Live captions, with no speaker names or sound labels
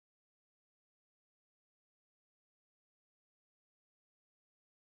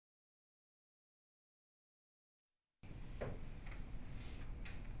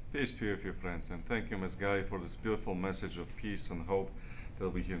Peace be with you, friends, and thank you, Ms. Gali, for this beautiful message of peace and hope that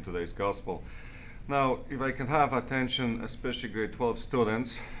we hear in today's gospel. Now, if I can have attention, especially grade 12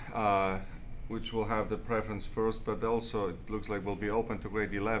 students, which will have the preference first, but also it looks like will be open to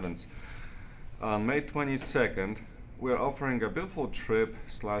grade 11s. On May 22nd, we're offering a beautiful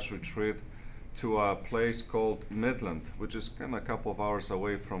trip/retreat to a place called Midland, which is kind of a couple of hours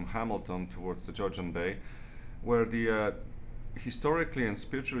away from Hamilton towards the Georgian Bay, where the historically and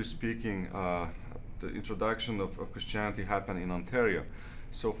spiritually speaking, the introduction of Christianity happened in Ontario.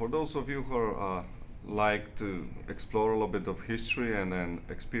 So for those of you who are like to explore a little bit of history and then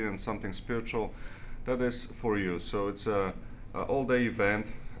experience something spiritual, that is for you. So it's a all-day event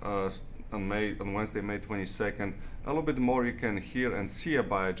on Wednesday, May 22nd. A little bit more you can hear and see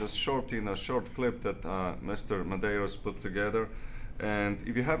about it just in a short clip that Mr. Medeiros put together. And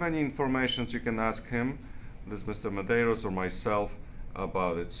if you have any information, you can ask him, this Mr. Medeiros or myself,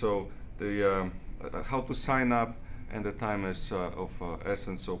 about it. So the how to sign up and the time is of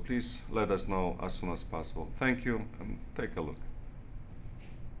essence, so please let us know as soon as possible. Thank you, and take a look.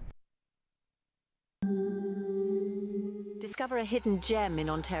 Discover a hidden gem in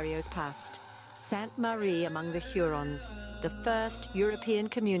Ontario's past. Sainte Marie among the Hurons, the first European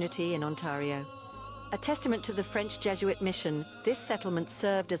community in Ontario. A testament to the French Jesuit mission, this settlement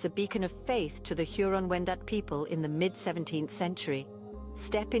served as a beacon of faith to the Huron-Wendat people in the mid-17th century.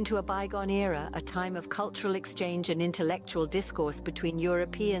 Step into a bygone era, a time of cultural exchange and intellectual discourse between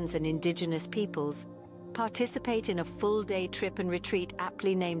Europeans and Indigenous peoples. Participate in a full-day trip and retreat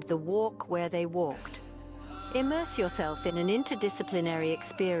aptly named The Walk Where They Walked. Immerse yourself in an interdisciplinary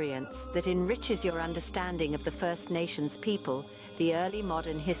experience that enriches your understanding of the First Nations people, the early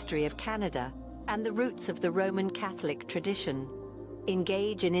modern history of Canada, and the roots of the Roman Catholic tradition.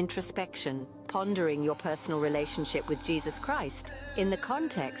 Engage in introspection, pondering your personal relationship with Jesus Christ in the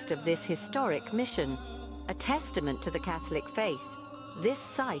context of this historic mission, a testament to the Catholic faith. This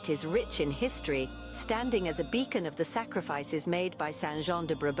site is rich in history, standing as a beacon of the sacrifices made by Saint Jean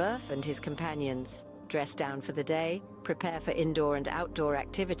de Brebeuf and his companions. Dress down for the day, prepare for indoor and outdoor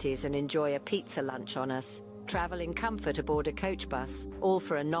activities, and enjoy a pizza lunch on us. Travel in comfort aboard a coach bus, all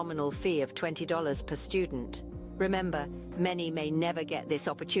for a nominal fee of $20 per student. Remember, many may never get this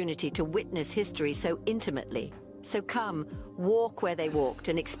opportunity to witness history so intimately. So come, walk where they walked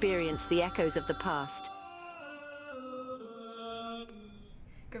and experience the echoes of the past.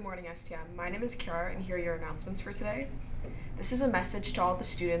 Good morning, STM. My name is Kiara, and here are your announcements for today. This is a message to all the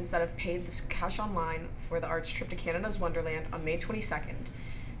students that have paid this cash online for the arts trip to Canada's Wonderland on May 22nd.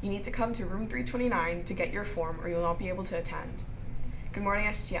 You need to come to room 329 to get your form, or you will not be able to attend. Good morning,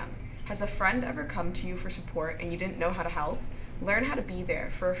 STM. Has a friend ever come to you for support and you didn't know how to help? Learn how to be there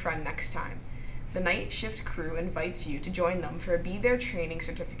for a friend next time. The night shift crew invites you to join them for a Be There training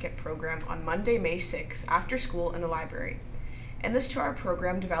certificate program on Monday, May 6th, after school in the library. In this 2-hour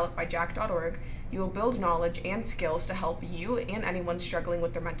program developed by Jack.org, you will build knowledge and skills to help you and anyone struggling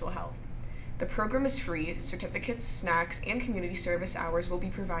with their mental health. The program is free. Certificates, snacks, and community service hours will be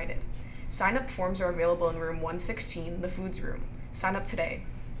provided. Sign-up forms are available in room 116, the foods room. Sign up today.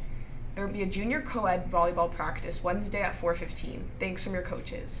 There will be a junior co-ed volleyball practice Wednesday at 4:15. Thanks from your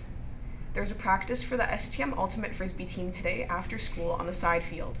coaches. There's a practice for the STM Ultimate Frisbee team today after school on the side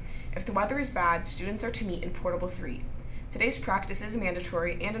field. If the weather is bad, students are to meet in Portable 3. Today's practice is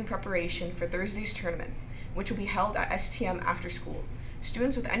mandatory and in preparation for Thursday's tournament, which will be held at STM after school.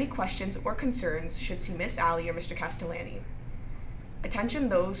 Students with any questions or concerns should see Miss Alley or Mr. Castellani. Attention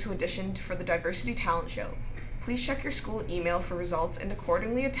those who auditioned for the Diversity Talent Show. Please check your school email for results and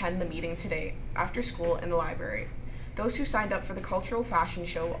accordingly attend the meeting today after school in the library. Those who signed up for the Cultural Fashion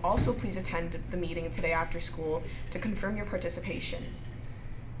Show also please attend the meeting today after school to confirm your participation.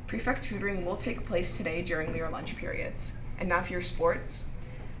 Prefect tutoring will take place today during your lunch periods. And now for your sports.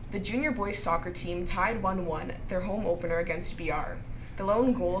 The junior boys soccer team tied 1-1 their home opener against BR. The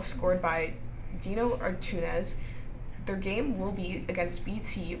lone goal scored by Dino Tues. Their game will be against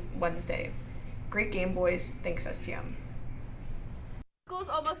BT Wednesday. Great game, boys. Thanks, STM. School's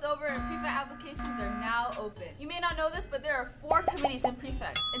almost over and prefect applications are now open. You may not know this, but there are 4 committees in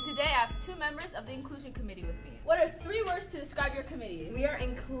prefect. And today I have 2 members of the inclusion committee with me. What are 3 words to describe your committee? We are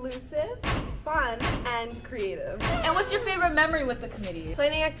inclusive, fun, and creative. And what's your favorite memory with the committee?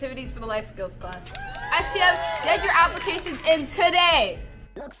 Planning activities for the life skills class. STM, get your applications in today!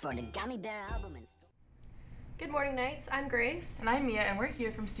 Look for the Gummy Bear album and Good morning, Knights. I'm Grace. And I'm Mia, and we're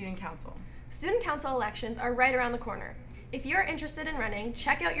here from Student Council. Student Council elections are right around the corner. If you're interested in running,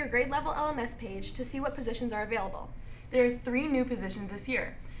 check out your grade level LMS page to see what positions are available. There are 3 new positions this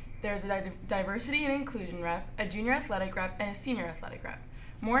year. There's a diversity and inclusion rep, a junior athletic rep, and a senior athletic rep.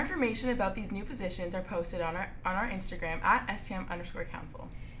 More information about these new positions are posted on our Instagram at STM_council.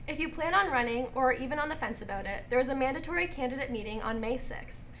 If you plan on running or even on the fence about it, there is a mandatory candidate meeting on May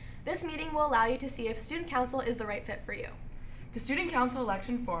 6th. This meeting will allow you to see if student council is the right fit for you. The student council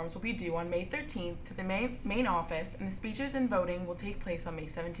election forms will be due on May 13th to the main office, and the speeches and voting will take place on May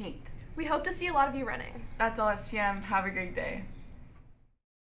 17th. We hope to see a lot of you running. That's all, STM. Have a great day.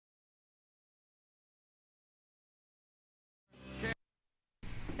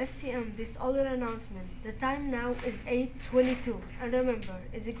 STM, this other announcement. The time now is 8:22, and remember,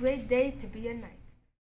 it's a great day to be a knight.